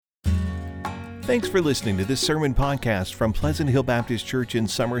Thanks for listening to this sermon podcast from Pleasant Hill Baptist Church in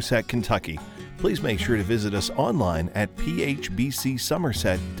Somerset, Kentucky. Please make sure to visit us online at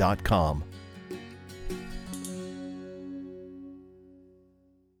phbcsomerset.com.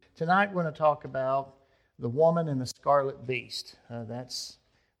 Tonight we're going to talk about the woman and the scarlet beast. That's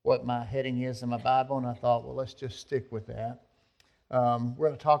what my heading is in my Bible, and I thought, well, let's just stick with that. We're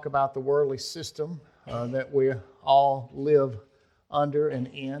going to talk about the worldly system that we all live under and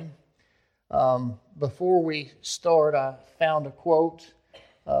in. Before we start, I found a quote.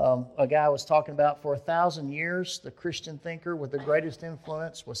 A guy was talking about, for 1,000 years, the Christian thinker with the greatest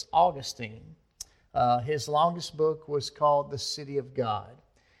influence was Augustine. His longest book was called The City of God,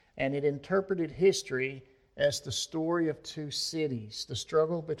 and it interpreted history as the story of two cities, the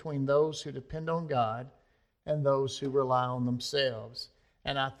struggle between those who depend on God and those who rely on themselves.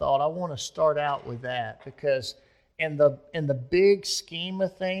 And I thought I want to start out with that because in the big scheme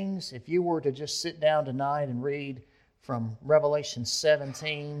of things, if you were to just sit down tonight and read from Revelation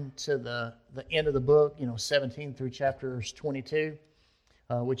 17 to the end of the book, 17 through chapters 22,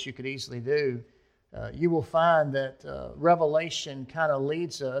 which you could easily do, you will find that Revelation kind of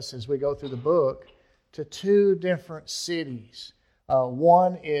leads us as we go through the book to two different cities.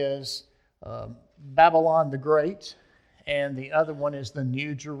 One is Babylon the Great, and the other one is the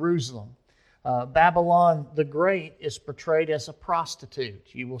New Jerusalem. Babylon the Great is portrayed as a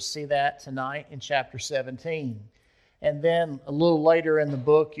prostitute. You will see that tonight in chapter 17. And then a little later in the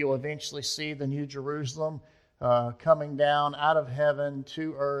book, you'll eventually see the New Jerusalem coming down out of heaven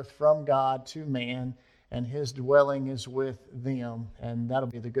to earth from God to man, and his dwelling is with them, and that'll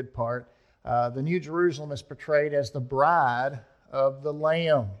be the good part. The New Jerusalem is portrayed as the bride of the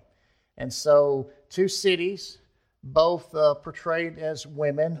Lamb. And so two cities, both portrayed as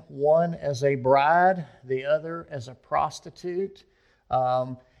women, one as a bride, the other as a prostitute.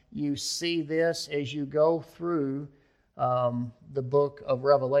 You see this as you go through the book of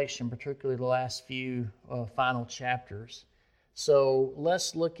Revelation, particularly the last few final chapters. So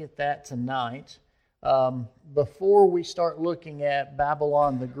let's look at that tonight. Before we start looking at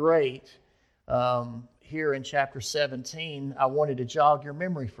Babylon the Great, here in chapter 17, I wanted to jog your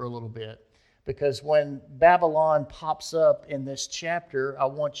memory for a little bit. Because when Babylon pops up in this chapter, I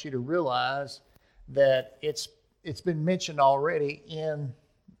want you to realize that it's been mentioned already in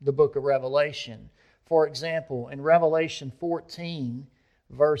the book of Revelation. For example, in Revelation 14,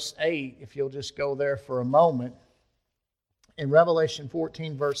 verse 8, if you'll just go there for a moment. In Revelation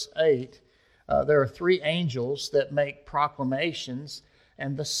 14, verse 8, there are three angels that make proclamations.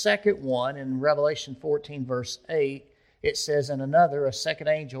 And the second one, in Revelation 14, verse 8, it says, "And another, a second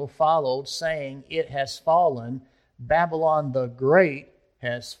angel, followed, saying, It has fallen, Babylon the Great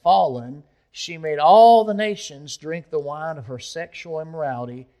has fallen. She made all the nations drink the wine of her sexual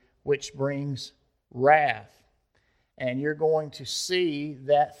immorality, which brings wrath." And you're going to see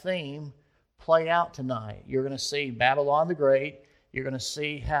that theme play out tonight. You're going to see Babylon the Great. You're going to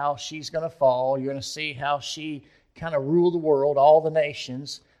see how she's going to fall. You're going to see how she kind of ruled the world, all the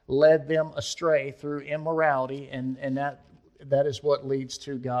nations, led them astray through immorality, and that is what leads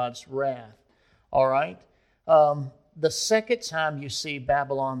to God's wrath. All right? The second time you see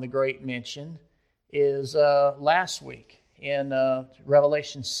Babylon the Great mentioned is last week in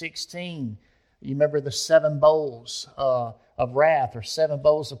Revelation 16. You remember the 7 bowls of wrath, or 7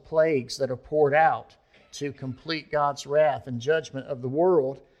 bowls of plagues that are poured out to complete God's wrath and judgment of the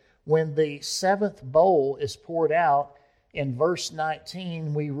world. When the 7th bowl is poured out, in verse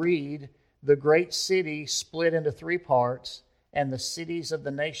 19, we read, "The great city split into 3 parts, and the cities of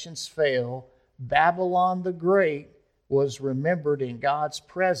the nations fell. Babylon the Great was remembered in God's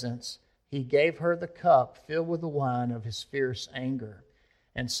presence. He gave her the cup filled with the wine of his fierce anger."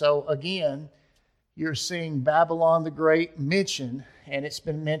 And so, again, you're seeing Babylon the Great mentioned, and it's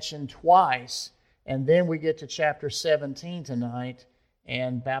been mentioned twice. And then we get to chapter 17 tonight,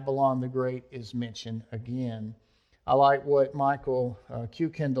 and Babylon the Great is mentioned again. I like what Michael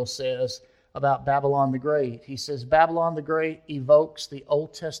Q. Kendall says about Babylon the Great. He says, Babylon the Great evokes the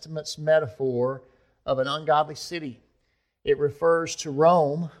Old Testament's metaphor of an ungodly city. It refers to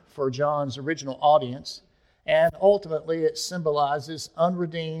Rome for John's original audience, and ultimately it symbolizes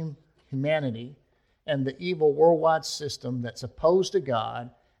unredeemed humanity and the evil worldwide system that's opposed to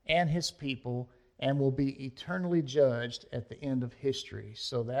God and his people and will be eternally judged at the end of history.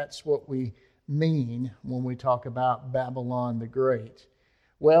 So that's what we mean when we talk about Babylon the Great.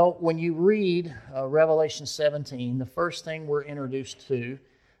 Well, when you read Revelation 17, the first thing we're introduced to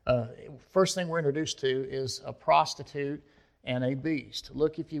is a prostitute and a beast.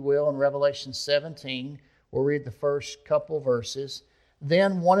 Look, if you will, in Revelation 17, we'll read the first couple verses.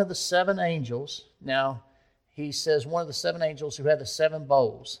 Then one of the seven angels, now he says one of the seven angels who had the seven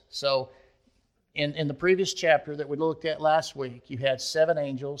bowls. So in the previous chapter that we looked at last week, you had seven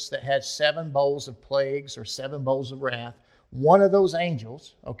angels that had seven bowls of plagues or seven bowls of wrath. One of those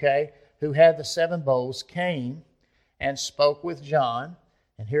angels, okay, who had the seven bowls came and spoke with John.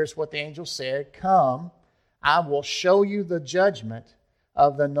 And here's what the angel said, "Come, I will show you the judgment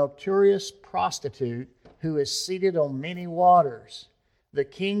of the notorious prostitute who is seated on many waters. The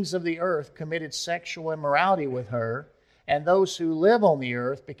kings of the earth committed sexual immorality with her, and those who live on the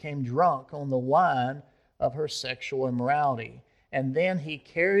earth became drunk on the wine of her sexual immorality. And then he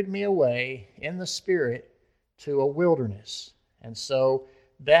carried me away in the Spirit to a wilderness." And so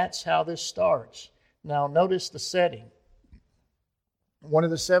that's how this starts. Now notice the setting. One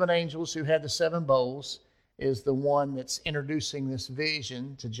of the seven angels who had the seven bowls is the one that's introducing this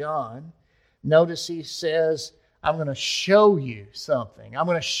vision to John. Notice he says, "I'm going to show you something. I'm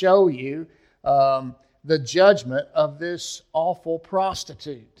going to show you the judgment of this awful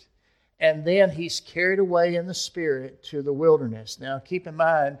prostitute." And then he's carried away in the Spirit to the wilderness. Now keep in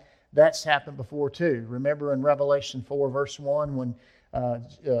mind, that's happened before too. Remember in Revelation 4 verse 1 when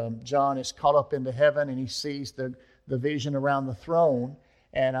John is caught up into heaven and he sees the vision around the throne.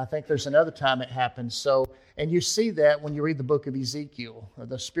 And I think there's another time it happens. So, and you see that when you read the book of Ezekiel.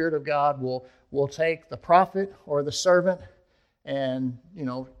 The Spirit of God will take the prophet or the servant and,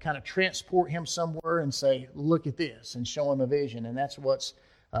 kind of transport him somewhere and say, "Look at this," and show him a vision. And that's what's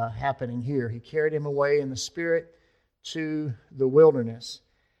happening here. He carried him away in the Spirit to the wilderness.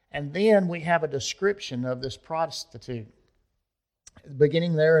 And then we have a description of this prostitute.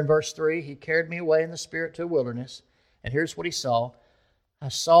 Beginning there in verse 3, he carried me away in the Spirit to a wilderness. And here's what he saw. "I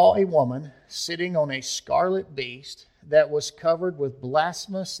saw a woman sitting on a scarlet beast that was covered with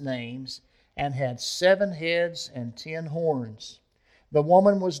blasphemous names and had 7 heads and 10 horns. The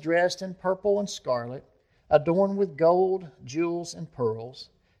woman was dressed in purple and scarlet, adorned with gold, jewels, and pearls.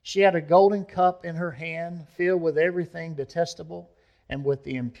 She had a golden cup in her hand filled with everything detestable and with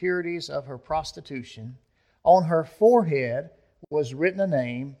the impurities of her prostitution. On her forehead was written a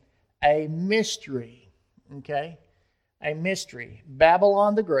name, a mystery." Okay? A mystery.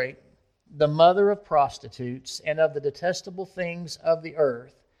 "Babylon the Great, the mother of prostitutes and of the detestable things of the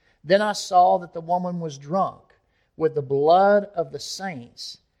earth. Then I saw that the woman was drunk with the blood of the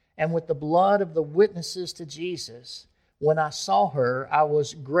saints and with the blood of the witnesses to Jesus. When I saw her, I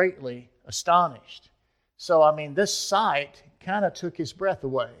was greatly astonished." So, this sight kind of took his breath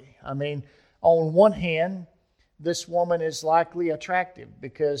away. On one hand, this woman is likely attractive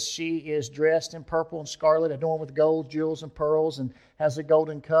because she is dressed in purple and scarlet, adorned with gold, jewels, and pearls, and has a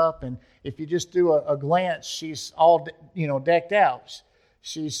golden cup. And if you just do a glance, she's all, decked out.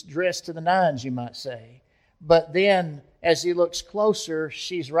 She's dressed to the nines, you might say. But then, as he looks closer,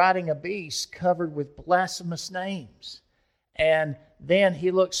 she's riding a beast covered with blasphemous names. And then he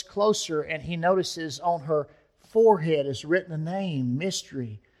looks closer and he notices on her forehead is written a name,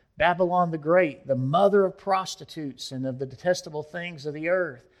 mystery, Babylon the Great, the mother of prostitutes and of the detestable things of the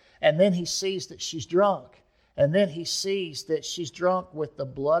earth. And then he sees that she's drunk. And then he sees that she's drunk with the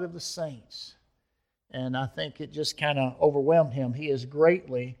blood of the saints. And I think it just kind of overwhelmed him. He is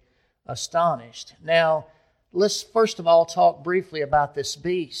greatly astonished. Now, let's first of all talk briefly about this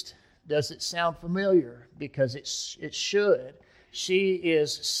beast. Does it sound familiar? Because it should. She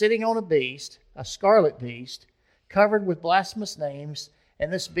is sitting on a beast, a scarlet beast, covered with blasphemous names,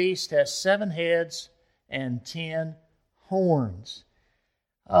 and this beast has 7 heads and 10 horns.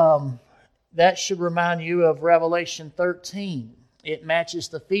 That should remind you of Revelation 13. It matches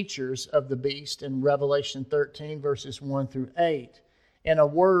the features of the beast in Revelation 13, verses 1 through 8. In a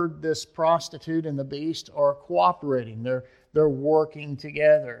word, this prostitute and the beast are cooperating. They're working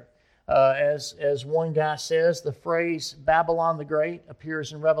together. As one guy says, the phrase Babylon the Great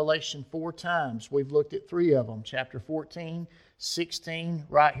appears in Revelation 4 times. We've looked at 3 of them, chapter 14, 16,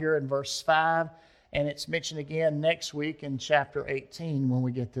 right here in verse 5, and it's mentioned again next week in chapter 18 when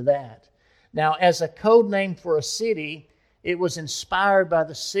we get to that. Now, as a code name for a city, it was inspired by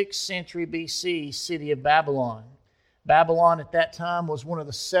the 6th century BC city of Babylon. Babylon at that time was one of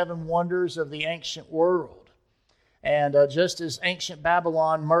the 7 wonders of the ancient world. And just as ancient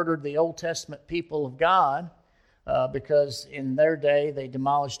Babylon murdered the Old Testament people of God, because in their day they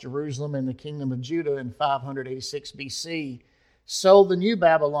demolished Jerusalem and the kingdom of Judah in 586 BC, so the new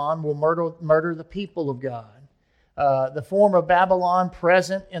Babylon will murder the people of God. The form of Babylon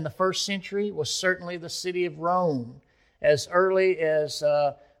present in the 1st century was certainly the city of Rome. As early as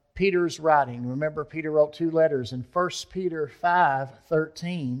Peter's writing, remember Peter wrote 2 letters. In 1 Peter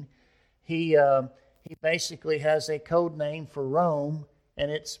 5:13, he basically has a code name for Rome and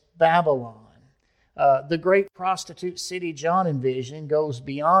it's Babylon. The great prostitute city John envisioned goes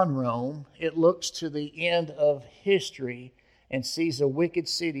beyond Rome. It looks to the end of history and sees a wicked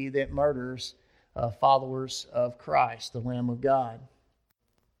city that murders followers of Christ, the Lamb of God.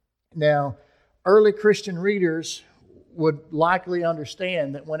 Now, early Christian readers would likely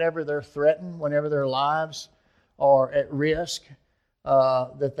understand that whenever they're threatened, whenever their lives are at risk,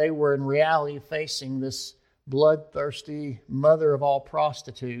 that they were in reality facing this bloodthirsty mother of all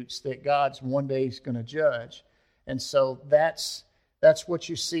prostitutes that God's one day is going to judge. And so that's what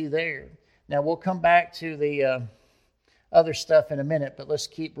you see there. Now, we'll come back to the other stuff in a minute, but let's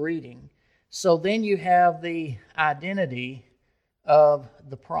keep reading. So then you have the identity of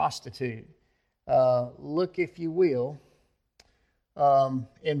the prostitute. Look, if you will,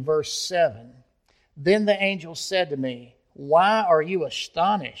 in verse 7. Then the angel said to me, "Why are you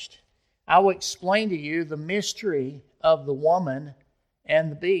astonished? I will explain to you the mystery of the woman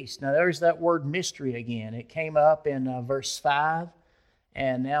and the beast." Now there's that word mystery again. It came up in verse 5,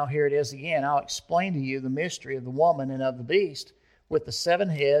 and now here it is again. I'll explain to you the mystery of the woman and of the beast with the 7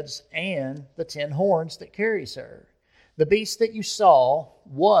 heads and the 10 horns that carries her. The beast that you saw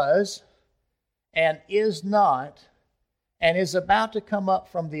was and is not, and is about to come up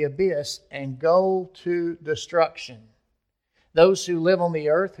from the abyss and go to destruction. Those who live on the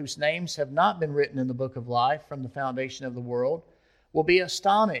earth, whose names have not been written in the book of life from the foundation of the world, will be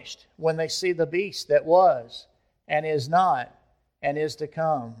astonished when they see the beast that was, and is not, and is to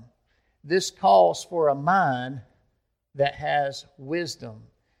come. This calls for a mind that has wisdom.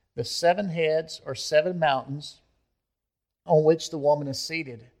 The 7 heads are 7 mountains on which the woman is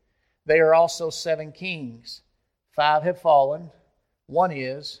seated. They are also 7 kings. 5 have fallen, 1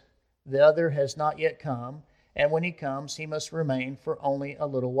 is, the other has not yet come, and when he comes, he must remain for only a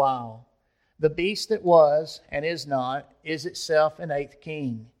little while. The beast that was and is not is itself an 8th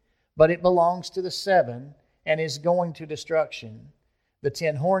king, but it belongs to the 7 and is going to destruction. The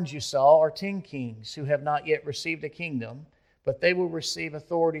 10 horns you saw are 10 kings who have not yet received a kingdom, but they will receive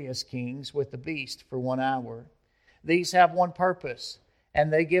authority as kings with the beast for 1 hour. These have one purpose,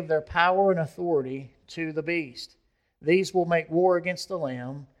 and they give their power and authority to the beast. These will make war against the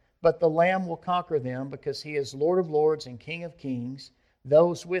Lamb, but the Lamb will conquer them because he is Lord of lords and King of kings.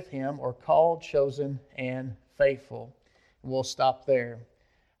 Those with him are called, chosen, and faithful. We'll stop there.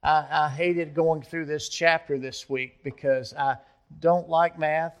 I hated going through this chapter this week because I don't like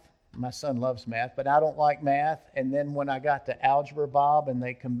math. My son loves math, but I don't like math. And then when I got to algebra, Bob, and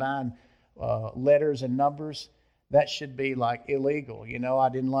they combine letters and numbers, that should be like illegal. You know, I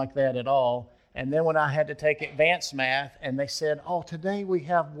didn't like that at all. And then when I had to take advanced math, and they said, "Oh, today we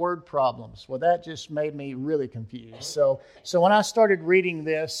have word problems." Well, that just made me really confused. So when I started reading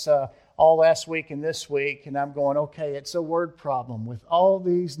this all last week and this week, and I'm going, okay, it's a word problem with all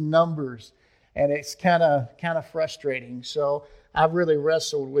these numbers, and it's kind of frustrating. So I've really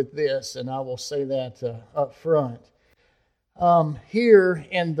wrestled with this, and I will say that up front. Here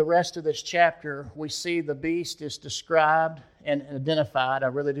in the rest of this chapter, we see the beast is described and identified. I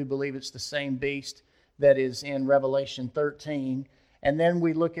really do believe it's the same beast that is in Revelation 13. And then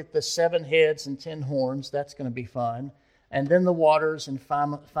we look at the 7 heads and 10 horns. That's going to be fun. And then the waters, and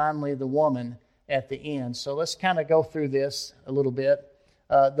finally the woman at the end. So let's kind of go through this a little bit.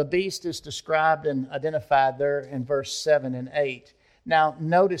 The beast is described and identified there in verse 7 and 8. Now,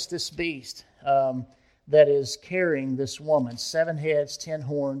 notice this beast that is carrying this woman, 7 heads, 10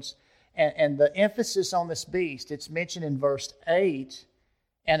 horns. And the emphasis on this beast, it's mentioned in verse 8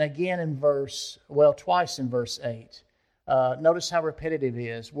 and again in twice in verse 8. Notice how repetitive it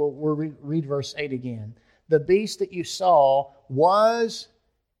is. We'll read verse 8 again. The beast that you saw was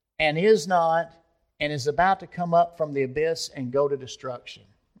and is not and is about to come up from the abyss and go to destruction.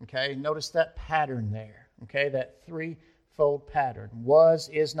 Okay, notice that pattern there. Okay, that threefold pattern. Was,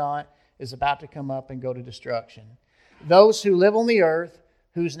 is not, is about to come up and go to destruction. Those who live on the earth,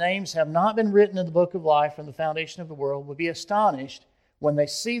 whose names have not been written in the book of life from the foundation of the world, will be astonished when they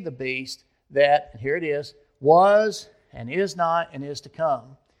see the beast that, and here it is, was and is not and is to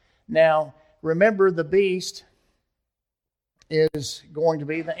come. Now, remember, the beast is going to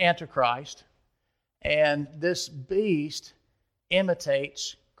be the Antichrist, and this beast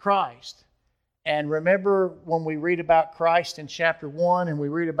imitates Christ. And remember, when we read about Christ in chapter 1 and we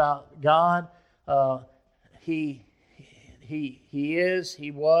read about God, He is,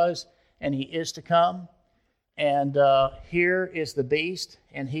 He was, and He is to come. And here is the beast,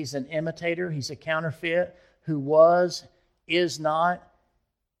 and he's an imitator. He's a counterfeit who was, is not,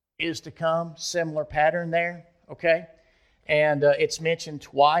 is to come. Similar pattern there, okay? And it's mentioned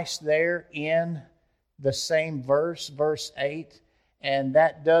twice there in the same verse, verse 8. And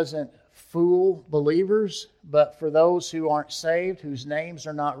that doesn't fool believers, but for those who aren't saved, whose names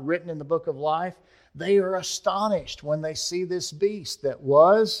are not written in the book of life, they are astonished when they see this beast that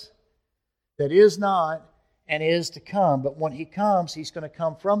was, that is not, and is to come. But when he comes, he's going to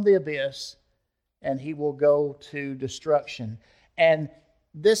come from the abyss, and he will go to destruction. And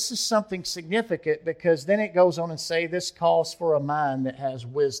this is something significant, because then it goes on and say this calls for a mind that has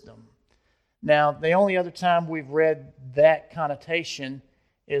wisdom. Now, the only other time we've read that connotation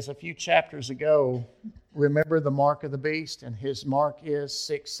is a few chapters ago. Remember the mark of the beast, and his mark is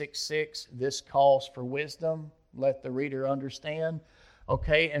 666. This calls for wisdom. Let the reader understand.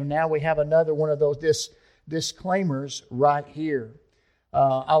 Okay, and now we have another one of those disclaimers right here.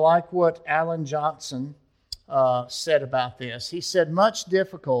 I like what Alan Johnson said about this. He said, much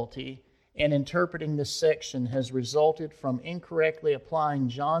difficulty in interpreting this section has resulted from incorrectly applying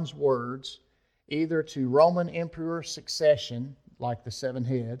John's words either to Roman emperor succession, like the seven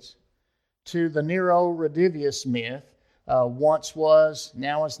heads, to the Nero-Redivius myth, once was,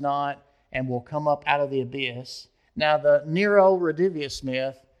 now is not, and will come up out of the abyss. Now, the Nero-Redivius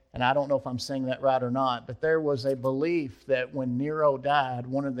myth, and I don't know if I'm saying that right or not, but there was a belief that when Nero died,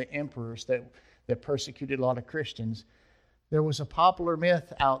 one of the emperors that persecuted a lot of Christians, there was a popular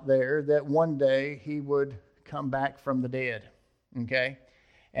myth out there that one day he would come back from the dead. Okay?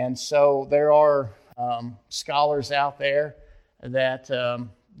 And so there are scholars out there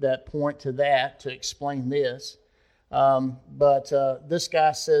that point to that to explain this. But this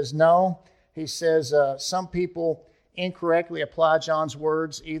guy says no. He says some people incorrectly apply John's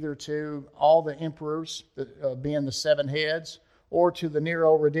words either to all the emperors, being the seven heads, or to the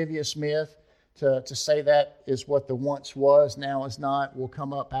Nero-Redivius myth to say that is what the once was, now is not, will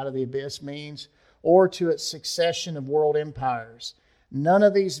come up out of the abyss means, or to its succession of world empires. None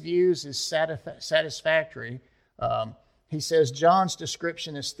of these views is satisfactory. He says John's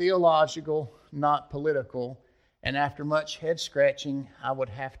description is theological, not political, and after much head scratching, I would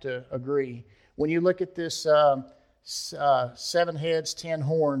have to agree. When you look at this 7 heads, 10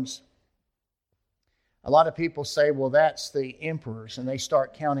 horns, a lot of people say, well, that's the emperors, and they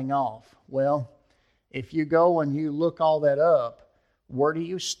start counting off. Well, if you go and you look all that up, where do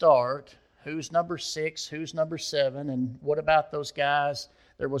you start? Who's number 6? Who's number 7? And what about those guys?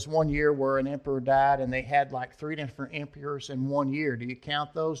 There was one year where an emperor died, and they had like 3 different emperors in 1 year. Do you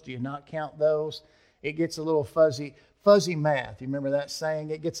count those? Do you not count those? It gets a little fuzzy math. You remember that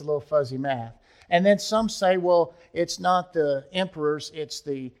saying? It gets a little fuzzy math. And then some say, well, it's not the emperors, it's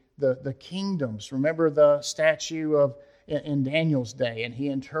the kingdoms. Remember the statue of in Daniel's day, and he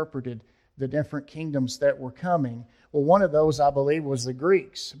interpreted the different kingdoms that were coming. Well, one of those, I believe, was the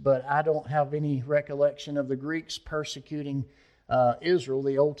Greeks, but I don't have any recollection of the Greeks persecuting Israel,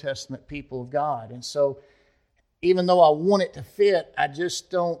 the Old Testament people of God. And so, even though I want it to fit, I just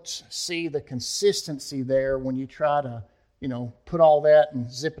don't see the consistency there when you try to, put all that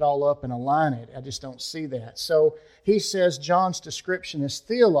and zip it all up and align it. I just don't see that. So he says John's description is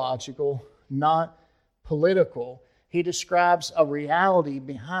theological, not political. He describes a reality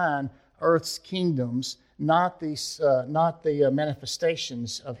behind earth's kingdoms, not the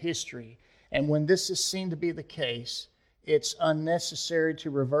manifestations of history. And when this is seen to be the case, it's unnecessary to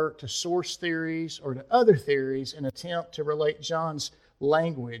revert to source theories or to other theories and attempt to relate John's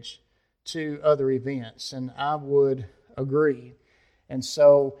language to other events. And I would agree. And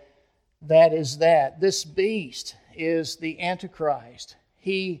so that is that. This beast is the Antichrist.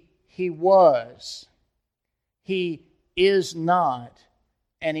 He was. He is not.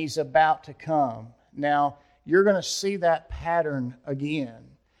 And he's about to come. Now, you're going to see that pattern again.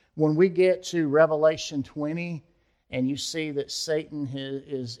 When we get to Revelation 20, and you see that Satan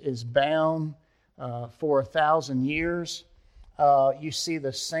is bound for 1,000 years, you see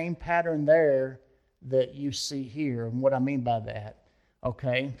the same pattern there that you see here. And what I mean by that,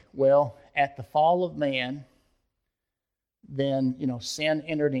 okay, well, at the fall of man, then, sin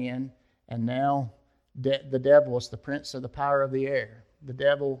entered in, and now the devil is the prince of the power of the air. The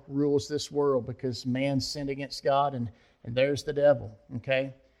devil rules this world because man sinned against God, and there's the devil,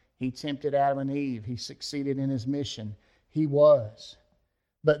 okay? He tempted Adam and Eve. He succeeded in his mission. He was.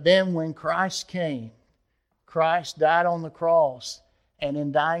 But then when Christ came, Christ died on the cross, and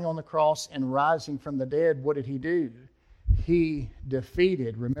in dying on the cross and rising from the dead, what did he do? He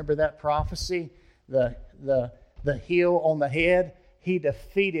defeated, remember that prophecy? The heel on the head? He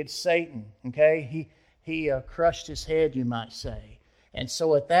defeated Satan, okay? He crushed his head, you might say. And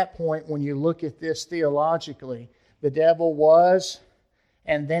so at that point, when you look at this theologically, the devil was,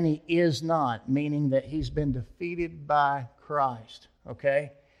 and then he is not, meaning that he's been defeated by Christ,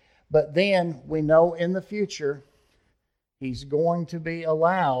 okay? But then we know in the future, He's going to be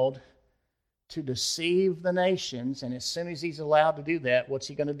allowed to deceive the nations. And as soon as he's allowed to do that, what's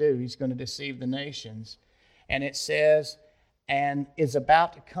he going to do? He's going to deceive the nations. And it says, and is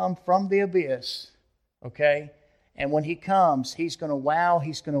about to come from the abyss, okay? And when he comes, he's going to wow,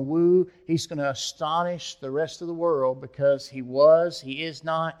 he's going to woo, he's going to astonish the rest of the world because he was, he is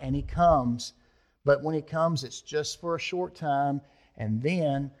not, and he comes. But when he comes, it's just for a short time. And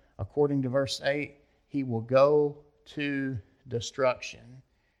then, according to verse 8, he will go to destruction.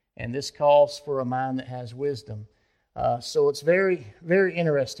 And this calls for a mind that has wisdom. So it's very, very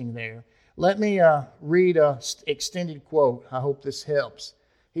interesting there. Let me read an extended quote. I hope this helps.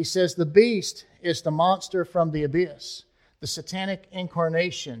 He says, the beast is the monster from the abyss, the satanic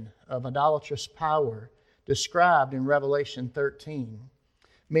incarnation of idolatrous power described in Revelation 13.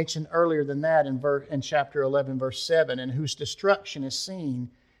 Mentioned earlier than that in chapter 11, verse 7, and whose destruction is seen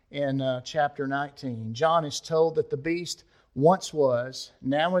in chapter 19. John is told that the beast once was,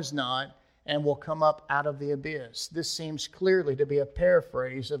 now is not, and will come up out of the abyss. This seems clearly to be a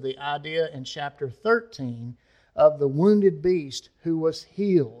paraphrase of the idea in chapter 13 of the wounded beast who was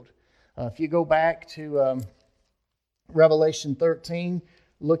healed. If you go back to Revelation 13,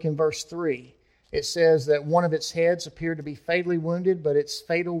 look in verse 3. It says that one of its heads appeared to be fatally wounded, but its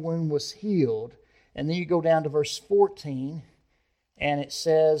fatal wound was healed. And then you go down to verse 14, and it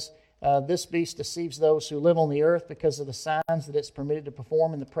says, this beast deceives those who live on the earth because of the signs that it's permitted to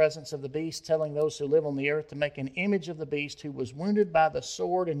perform in the presence of the beast, telling those who live on the earth to make an image of the beast who was wounded by the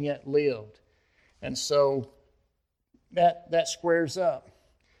sword and yet lived. And so that squares up.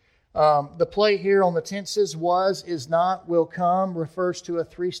 The play here on the tenses was, is not, will come refers to a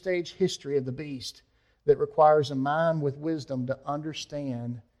three-stage history of the beast that requires a mind with wisdom to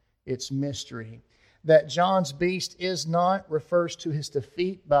understand its mystery. That John's beast is not refers to his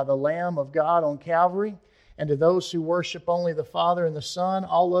defeat by the Lamb of God on Calvary, and to those who worship only the Father and the Son,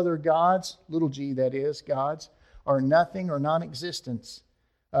 all other gods, little g that is, gods, are nothing or non-existence.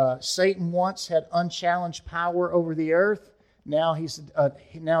 Satan once had unchallenged power over the earth. Now he's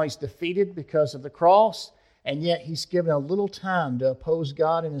defeated because of the cross, and yet he's given a little time to oppose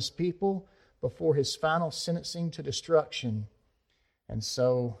God and his people before his final sentencing to destruction. And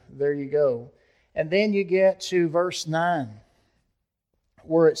so there you go. And then you get to verse 9,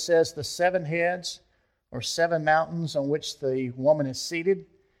 where it says the 7 heads or 7 mountains on which the woman is seated,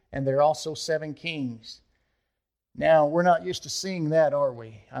 and there are also 7 kings. Now, we're not used to seeing that, are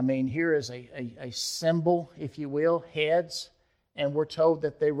we? I mean, here is a symbol, if you will, heads, and we're told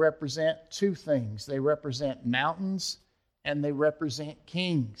that they represent 2 things. They represent mountains, and they represent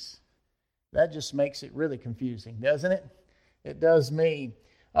kings. That just makes it really confusing, doesn't it? It does me.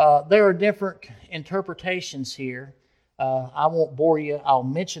 There are different interpretations here. I won't bore you. I'll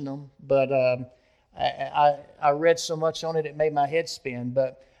mention them, but I read so much on it, it made my head spin.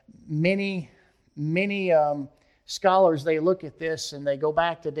 But many scholars, they look at this and they go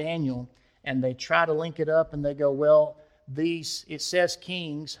back to Daniel and they try to link it up and they go, well, it says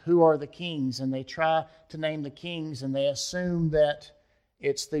kings. Who are the kings? And they try to name the kings and they assume that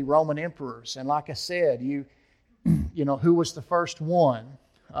it's the Roman emperors. And like I said, you know, who was the first one?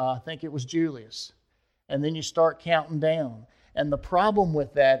 I think it was Julius. And then you start counting down. And the problem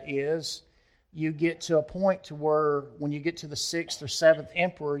with that is you get to a point to where when you get to the 6th or 7th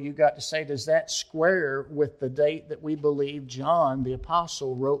emperor, you got to say, does that square with the date that we believe John, the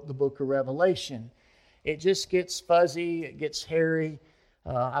apostle, wrote the book of Revelation? It just gets fuzzy. It gets hairy.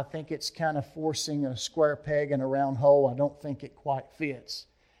 I think it's kind of forcing a square peg in a round hole. I don't think it quite fits.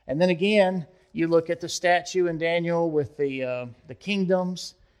 And then again, you look at the statue in Daniel with the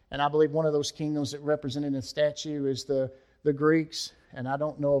kingdoms. And I believe one of those kingdoms that represented in the statue is the Greeks. And I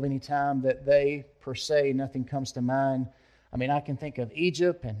don't know of any time that they, per se, nothing comes to mind. I mean, I can think of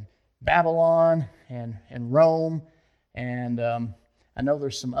Egypt and Babylon and Rome. And I know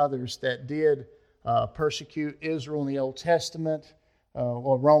there's some others that did persecute Israel in the Old Testament,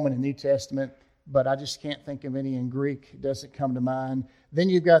 or Roman and New Testament. But I just can't think of any in Greek. It doesn't come to mind. Then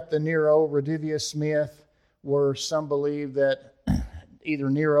you've got the Nero, Reduvius myth, where some believe that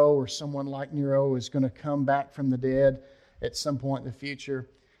either Nero or someone like Nero is going to come back from the dead at some point in the future.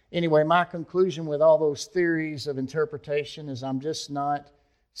 Anyway, my conclusion with all those theories of interpretation is I'm just not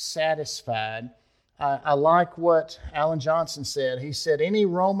satisfied. I like what Alan Johnson said. He said any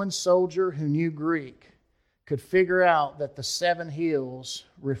Roman soldier who knew Greek could figure out that the 7 hills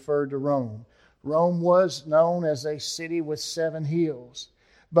referred to Rome. Rome was known as a city with 7 hills.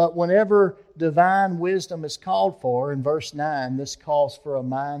 But whenever divine wisdom is called for, in verse 9, this calls for a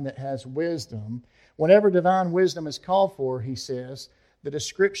mind that has wisdom. Whenever divine wisdom is called for, he says, the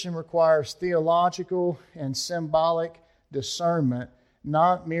description requires theological and symbolic discernment,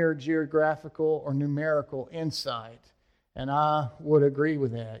 not mere geographical or numerical insight. And I would agree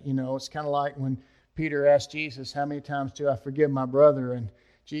with that. You know, it's kind of like when Peter asked Jesus, how many times do I forgive my brother? And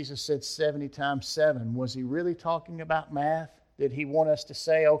Jesus said 70 times 7. Was he really talking about math? Did he want us to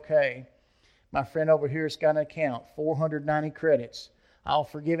say, okay, my friend over here has got an account, 490 credits. I'll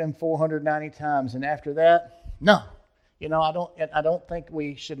forgive him 490 times. And after that, no. You know, I don't think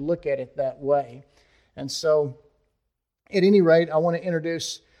we should look at it that way. And so, at any rate, I want to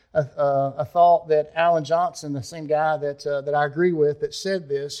introduce a thought that Alan Johnson, the same guy that I agree with, that said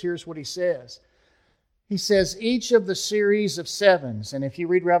this. Here's what he says. He says, each of the series of sevens, and if you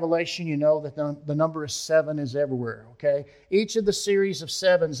read Revelation, you know that the number of 7 is everywhere, okay? Each of the series of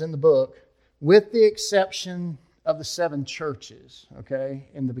sevens in the book, with the exception of the 7 churches, okay,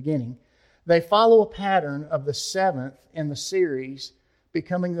 in the beginning, they follow a pattern of the 7th in the series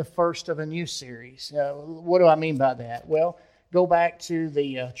becoming the first of a new series. What do I mean by that? Well, go back to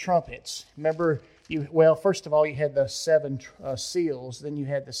the trumpets. Remember, first of all, you had the 7 seals, then you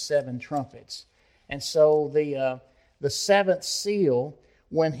had the 7 trumpets. And so the 7th seal,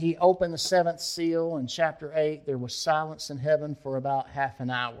 when he opened the 7th seal in chapter 8, there was silence in heaven for about half an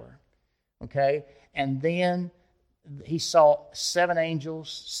hour. Okay? And then he saw 7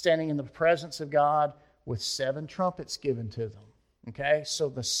 angels standing in the presence of God with 7 trumpets given to them. Okay? So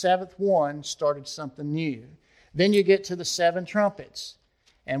the 7th one started something new. Then you get to the 7 trumpets.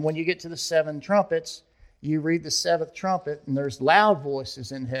 And when you get to the 7 trumpets, you read the 7th trumpet, and there's loud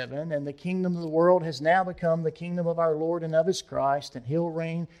voices in heaven, and the kingdom of the world has now become the kingdom of our Lord and of His Christ, and He'll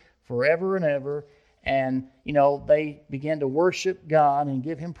reign forever and ever. And, you know, they began to worship God and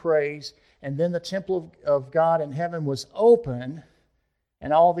give Him praise. And then the temple of God in heaven was open,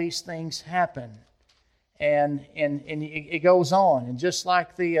 and all these things happened. And it goes on. And just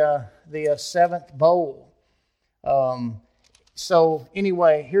like the 7th bowl. So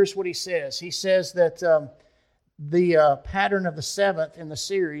anyway, here's what he says. He says that the pattern of the 7th in the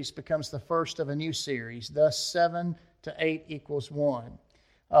series becomes the first of a new series. Thus 7 to 8 equals 1.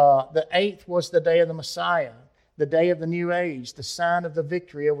 The 8th was the day of the Messiah, the day of the new age, the sign of the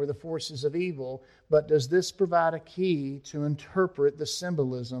victory over the forces of evil. But does this provide a key to interpret the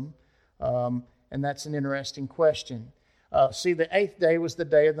symbolism? And that's an interesting question. See, the 8th day was the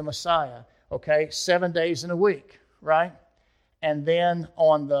day of the Messiah. Okay, 7 days in a week, right? And then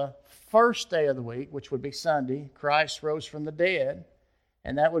on the first day of the week, which would be Sunday, Christ rose from the dead,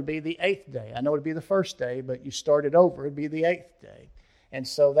 and that would be the 8th day. I know it would be the first day, but you start it over, it would be the 8th day. And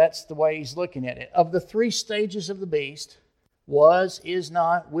so that's the way he's looking at it. Of the 3 stages of the beast, was, is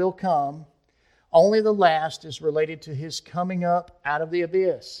not, will come, only the last is related to his coming up out of the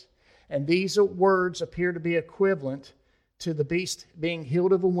abyss. And these words appear to be equivalent to the beast being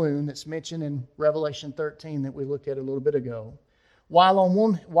healed of a wound that's mentioned in Revelation 13 that we looked at a little bit ago. While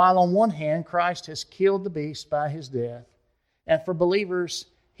on one hand, Christ has killed the beast by his death, and for believers,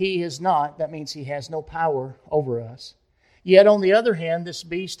 he is not. That means he has no power over us. Yet on the other hand, this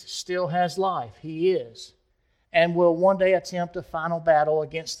beast still has life. He is, and will one day attempt a final battle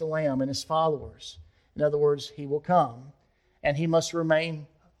against the Lamb and his followers. In other words, he will come, and he must remain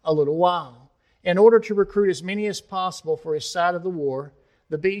a little while. In order to recruit as many as possible for his side of the war,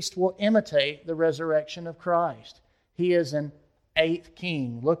 the beast will imitate the resurrection of Christ. He is an 8th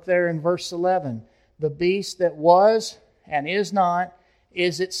king. Look there in verse 11. The beast that was and is not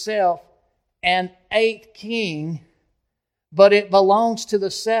is itself an 8th king, but it belongs to the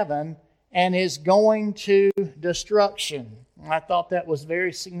 7 and is going to destruction. I thought that was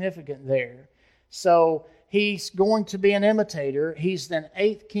very significant there. So he's going to be an imitator. He's an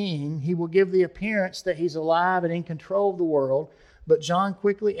 8th king. He will give the appearance that he's alive and in control of the world. But John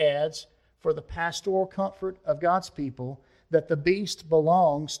quickly adds, for the pastoral comfort of God's people, that the beast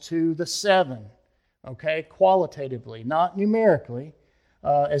belongs to the 7. Okay, qualitatively, not numerically,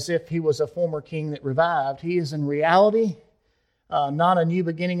 as if he was a former king that revived. He is in reality not a new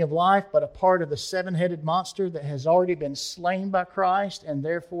beginning of life, but a part of the 7-headed monster that has already been slain by Christ, and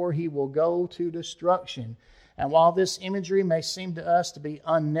therefore he will go to destruction. And while this imagery may seem to us to be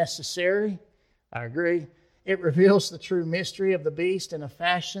unnecessary, I agree, it reveals the true mystery of the beast in a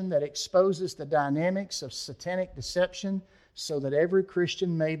fashion that exposes the dynamics of satanic deception so that every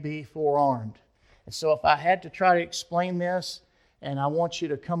Christian may be forearmed. And so if I had to try to explain this, and I want you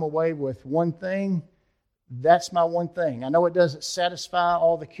to come away with one thing, that's my one thing. I know it doesn't satisfy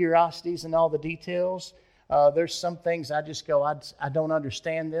all the curiosities and all the details. There's some things I just go, I don't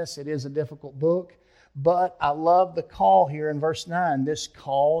understand this. It is a difficult book. But I love the call here in verse 9. This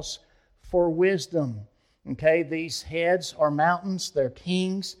calls for wisdom. Okay, these heads are mountains. They're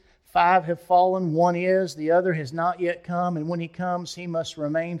kings. 5 have fallen, one is, the other has not yet come, and when he comes, he must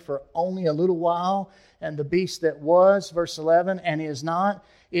remain for only a little while. And the beast that was, verse 11, and is not,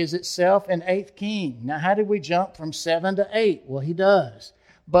 is itself an 8th king. Now, how did we jump from 7 to 8? Well, he does.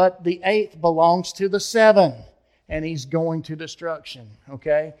 But the 8th belongs to the 7, and he's going to destruction,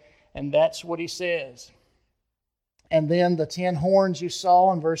 okay? And that's what he says. And then the 10 horns you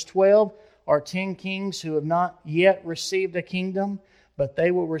saw in verse 12 are 10 kings who have not yet received a kingdom, but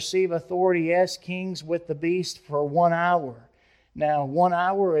they will receive authority as kings with the beast for 1 hour. Now, 1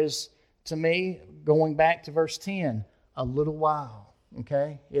 hour is, to me, going back to verse 10, a little while,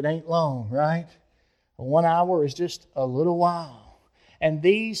 okay? It ain't long, right? 1 hour is just a little while. And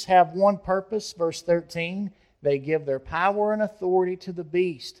these have one purpose, verse 13. They give their power and authority to the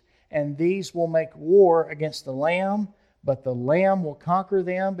beast, and these will make war against the Lamb, but the Lamb will conquer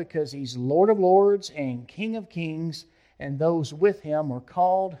them because he's Lord of lords and King of kings, and those with him are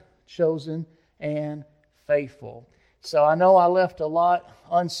called, chosen, and faithful. So I know I left a lot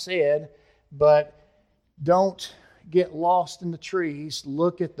unsaid, but don't get lost in the trees.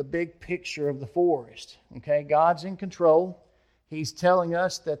 Look at the big picture of the forest. Okay, God's in control. He's telling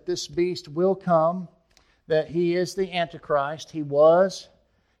us that this beast will come, that he is the Antichrist. He was.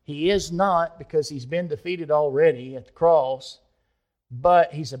 He is not, because he's been defeated already at the cross,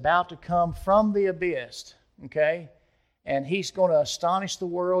 but he's about to come from the abyss, okay? And he's going to astonish the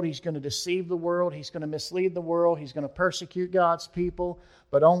world. He's going to deceive the world. He's going to mislead the world. He's going to persecute God's people,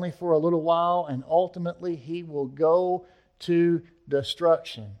 but only for a little while, and ultimately he will go to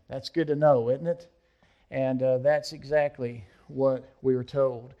destruction. That's good to know, isn't it? And that's exactly what we were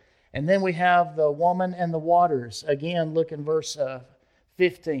told. And then we have the woman and the waters. Again, look in verse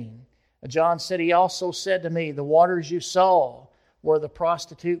 15. John said, he also said to me, the waters you saw where the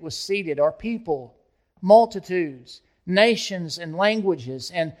prostitute was seated are people, multitudes, nations, and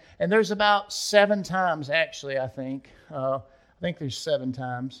languages. And there's about 7 times, actually, I think there's 7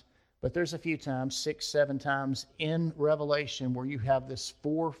 times, but there's a few times, 6, 7 times in Revelation where you have this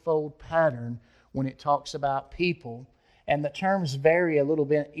 4-fold pattern when it talks about people. And the terms vary a little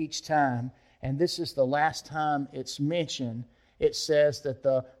bit each time. And this is the last time it's mentioned. It says that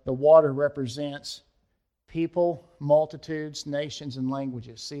the water represents people, multitudes, nations, and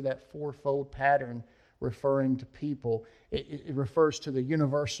languages. See that 4-fold pattern referring to people. It refers to the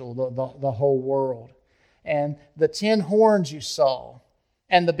universal, the whole world. And the 10 horns you saw,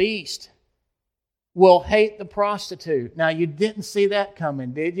 and the beast will hate the prostitute. Now, you didn't see that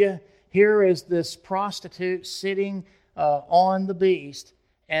coming, did you? Here is this prostitute sitting on the beast,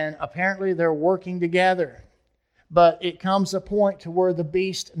 and apparently they're working together. But it comes a point to where the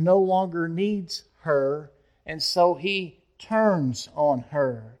beast no longer needs her, and so he turns on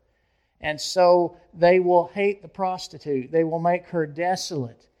her. And so they will hate the prostitute. They will make her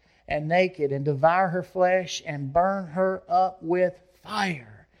desolate and naked and devour her flesh and burn her up with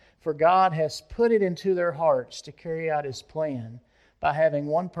fire. For God has put it into their hearts to carry out his plan by having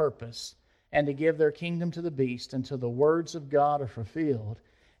one purpose, and to give their kingdom to the beast until the words of God are fulfilled.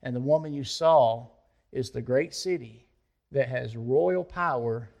 And the woman you saw is the great city that has royal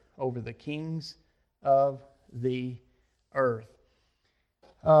power over the kings of the earth.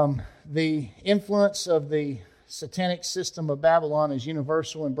 The influence of the satanic system of Babylon is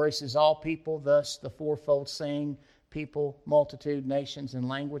universal, embraces all people, thus the 4-fold saying, people, multitude, nations, and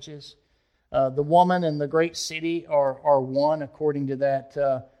languages. The woman and the great city are one, according to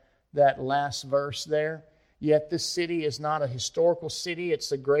that last verse there. Yet this city is not a historical city.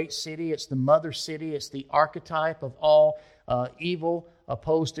 It's a great city. It's the mother city. It's the archetype of all evil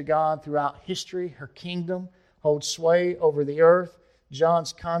opposed to God throughout history. Her kingdom holds sway over the earth.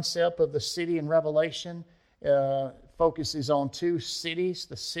 John's concept of the city in Revelation focuses on 2 cities,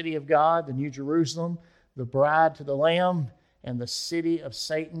 the city of God, the New Jerusalem, the bride to the Lamb, and the city of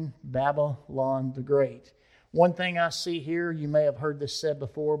Satan, Babylon the Great. One thing I see here, you may have heard this said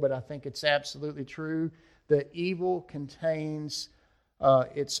before, but I think it's absolutely true, that evil contains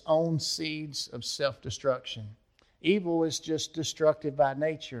its own seeds of self-destruction. Evil is just destructive by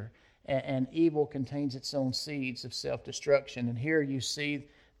nature, and evil contains its own seeds of self-destruction. And here you see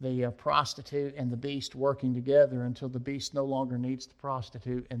the prostitute and the beast working together until the beast no longer needs the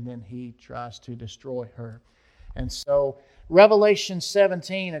prostitute, and then he tries to destroy her. And so Revelation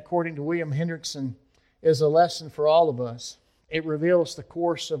 17, according to William Hendrickson, is a lesson for all of us. It reveals the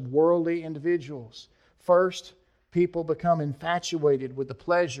course of worldly individuals. First, people become infatuated with the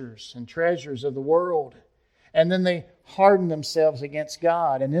pleasures and treasures of the world. And then they harden themselves against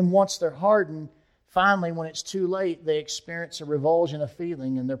God. And then once they're hardened, finally, when it's too late, they experience a revulsion of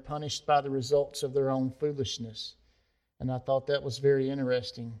feeling, and they're punished by the results of their own foolishness. And I thought that was very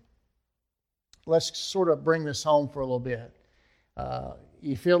interesting. let's sort of bring this home for a little bit.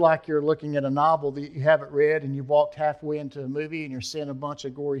 You feel like you're looking at a novel that you haven't read, and you've walked halfway into a movie and you're seeing a bunch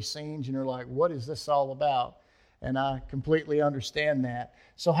of gory scenes, and you're like, what is this all about? And I completely understand that.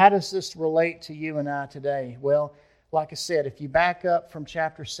 So how does this relate to you and I today? Well, like I said, if you back up from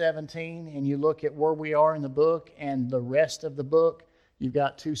chapter 17 and you look at where we are in the book and the rest of the book, you've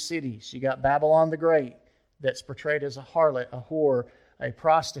got two cities. You got Babylon the Great, that's portrayed as a harlot, a whore, a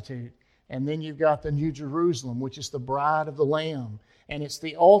prostitute. And then you've got the New Jerusalem, which is the bride of the Lamb. And it's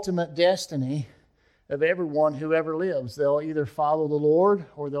the ultimate destiny of everyone who ever lives. They'll either follow the Lord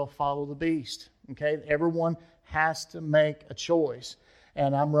or they'll follow the beast. Okay? Everyone has to make a choice.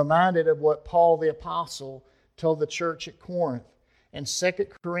 And I'm reminded of what Paul the Apostle told the church at Corinth. In 2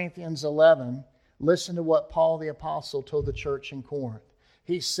 Corinthians 11, listen to what Paul the Apostle told the church in Corinth.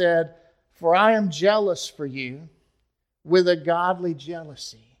 He said, "For I am jealous for you with a godly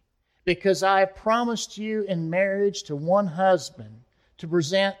jealousy, because I have promised you in marriage to one husband, to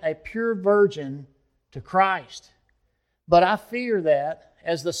present a pure virgin to Christ. But I fear that,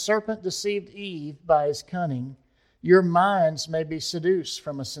 as the serpent deceived Eve by his cunning, your minds may be seduced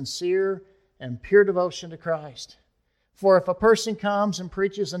from a sincere and pure devotion to Christ. For if a person comes and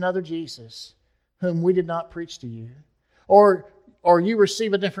preaches another Jesus, whom we did not preach to you, or you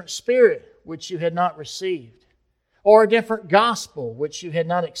receive a different spirit which you had not received, or a different gospel which you had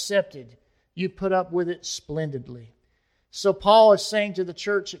not accepted, you put up with it splendidly." So Paul is saying to the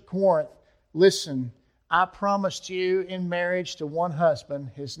church at Corinth, listen, I promised you in marriage to one husband.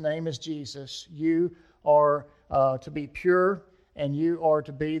 His name is Jesus. You are to be pure, and you are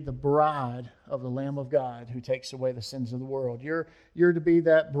to be the bride of the Lamb of God who takes away the sins of the world. You're to be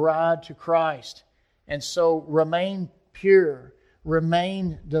that bride to Christ. And so remain pure.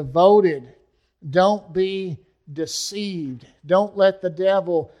 Remain devoted. Don't be deceived. Don't let the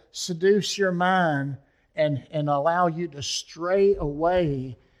devil seduce your mind and allow you to stray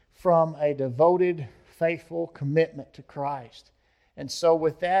away from a devoted, faithful commitment to Christ. And so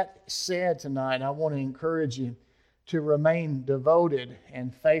with that said tonight, I want to encourage you to remain devoted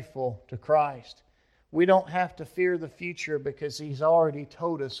and faithful to Christ. We don't have to fear the future because He's already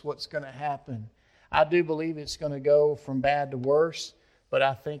told us what's going to happen. I do believe it's going to go from bad to worse, but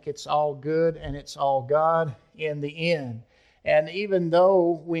I think it's all good and it's all God in the end. And even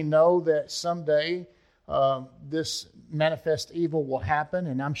though we know that someday this manifest evil will happen,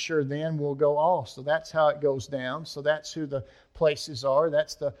 and I'm sure then we'll go, oh, so that's how it goes down. So that's who the places are.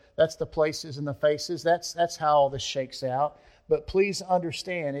 That's the places and the faces. That's how all this shakes out. But please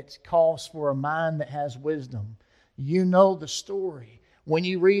understand, it calls for a mind that has wisdom. You know the story. When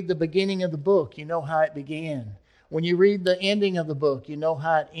you read the beginning of the book, you know how it began. When you read the ending of the book, you know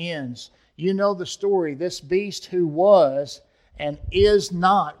how it ends. You know the story. This beast who was and is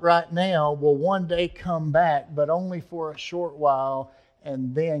not right now will one day come back, but only for a short while.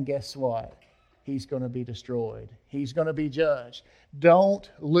 And then guess what? He's going to be destroyed. He's going to be judged. Don't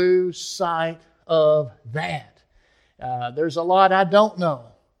lose sight of that. There's a lot I don't know,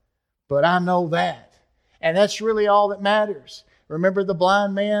 but I know that. And that's really all that matters. Remember the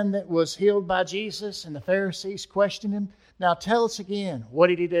blind man that was healed by Jesus and the Pharisees questioned him? Now tell us again, what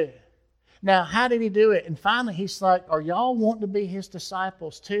did he do? Now, how did he do it? And finally, he's like, are y'all wanting to be his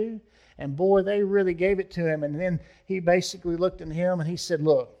disciples too? And boy, they really gave it to him. And then he basically looked at him and he said,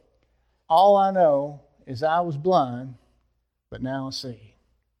 look, all I know is I was blind, but now I see.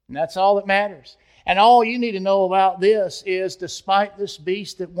 And that's all that matters. And all you need to know about this is, despite this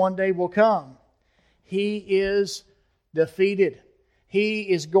beast that one day will come, he is defeated. He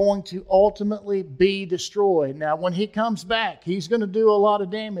is going to ultimately be destroyed. Now, when he comes back, he's going to do a lot of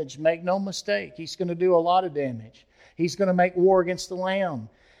damage. Make no mistake. He's going to do a lot of damage. He's going to make war against the Lamb.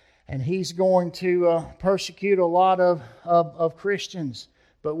 And he's going to persecute a lot of Christians.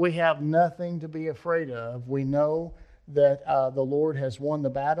 But we have nothing to be afraid of. We know that the Lord has won the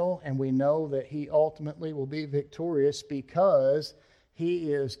battle, and we know that He ultimately will be victorious because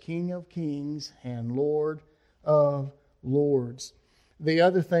He is King of kings and Lord of lords. The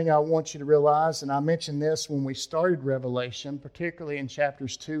other thing I want you to realize, and I mentioned this when we started Revelation, particularly in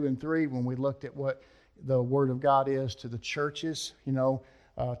chapters 2 and 3, when we looked at what the Word of God is to the churches,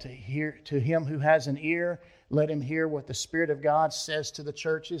 to him who has an ear, let him hear what the Spirit of God says to the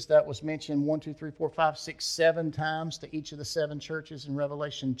churches. That was mentioned 7 times to each of the 7 churches in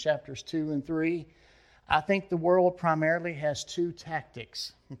Revelation chapters 2 and 3. I think the world primarily has 2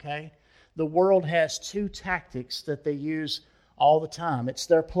 tactics, okay? The world has 2 tactics that they use all the time. It's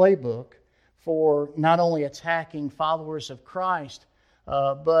their playbook for not only attacking followers of Christ,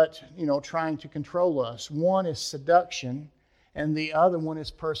 but trying to control us. One is seduction, and the other one is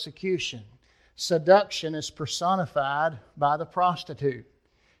persecution. Seduction is personified by the prostitute.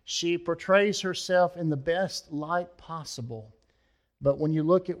 She portrays herself in the best light possible. But when you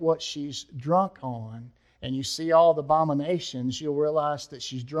look at what she's drunk on and you see all the abominations, you'll realize that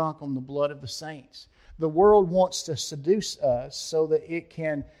she's drunk on the blood of the saints. The world wants to seduce us so that it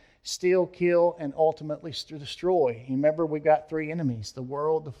can steal, kill, and ultimately destroy. Remember, we've got three enemies: the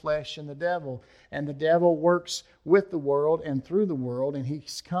world, the flesh, and the devil. And the devil works with the world and through the world, and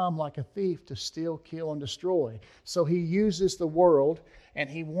he's come like a thief to steal, kill, and destroy. So he uses the world, and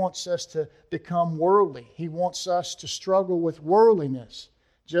he wants us to become worldly. He wants us to struggle with worldliness,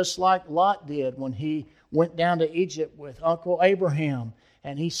 just like Lot did when he went down to Egypt with Uncle Abraham.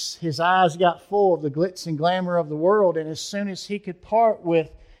 And his eyes got full of the glitz and glamour of the world, and as soon as he could part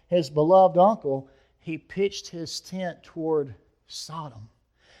with his beloved uncle, he pitched his tent toward Sodom.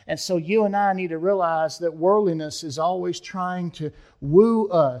 And so you and I need to realize that worldliness is always trying to woo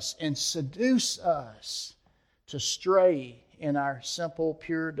us and seduce us to stray in our simple,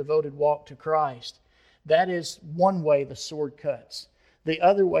 pure, devoted walk to Christ. That is one way the sword cuts. The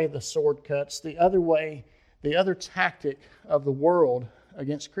other way the sword cuts, the other tactic of the world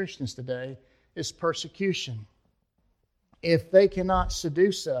against Christians today is persecution. If they cannot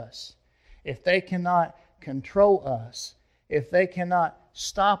seduce us, if they cannot control us, if they cannot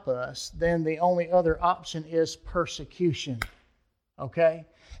stop us, then the only other option is persecution. Okay?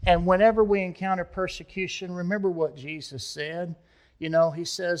 And whenever we encounter persecution, remember what Jesus said. He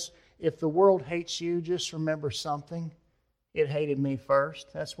says, if the world hates you, just remember something. It hated me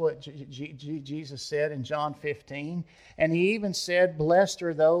first. That's what Jesus said in John 15. And he even said, blessed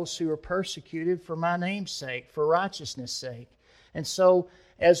are those who are persecuted for my name's sake, for righteousness' sake. And so,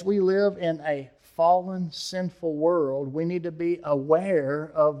 as we live in a fallen, sinful world, we need to be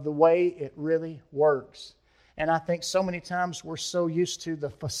aware of the way it really works. And I think so many times we're so used to the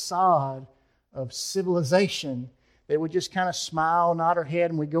facade of civilization that we just kind of smile, nod our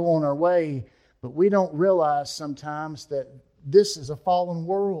head, and we go on our way. But we don't realize sometimes that this is a fallen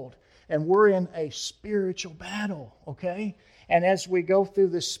world and we're in a spiritual battle, okay? And as we go through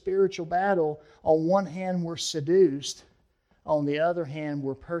this spiritual battle, on one hand we're seduced, on the other hand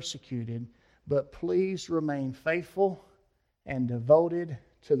we're persecuted. But please remain faithful and devoted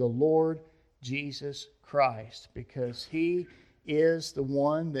to the Lord Jesus Christ, because He is the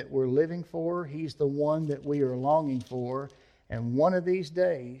one that we're living for. He's the one that we are longing for. And one of these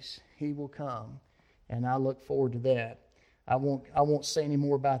days, He will come. And I look forward to that. I won't say any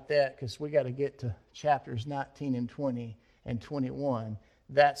more about that because we got to get to chapters 19 and 20 and 21.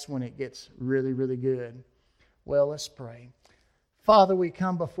 That's when it gets really, really good. Well, let's pray. Father, we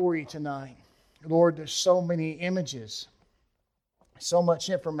come before You tonight. Lord, there's so many images, so much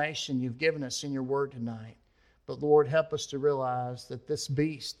information You've given us in Your Word tonight. But Lord, help us to realize that this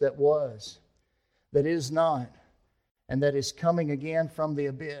beast that was, that is not, and that is coming again from the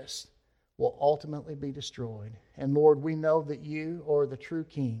abyss will ultimately be destroyed. And Lord, we know that You are the true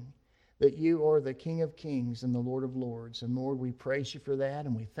King, that You are the King of Kings and the Lord of Lords. And Lord, we praise You for that,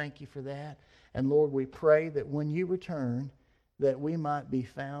 and we thank You for that. And Lord, we pray that when You return, that we might be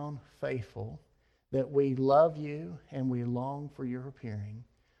found faithful, that we love You and we long for Your appearing.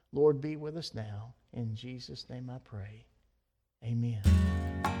 Lord, be with us now. In Jesus' name I pray. Amen.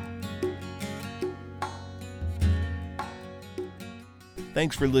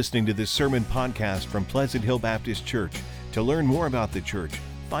 Thanks for listening to this sermon podcast from Pleasant Hill Baptist Church. To learn more about the church,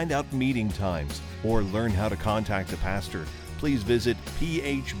 find out meeting times, or learn how to contact the pastor, please visit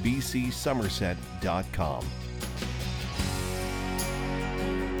phbcsomerset.com.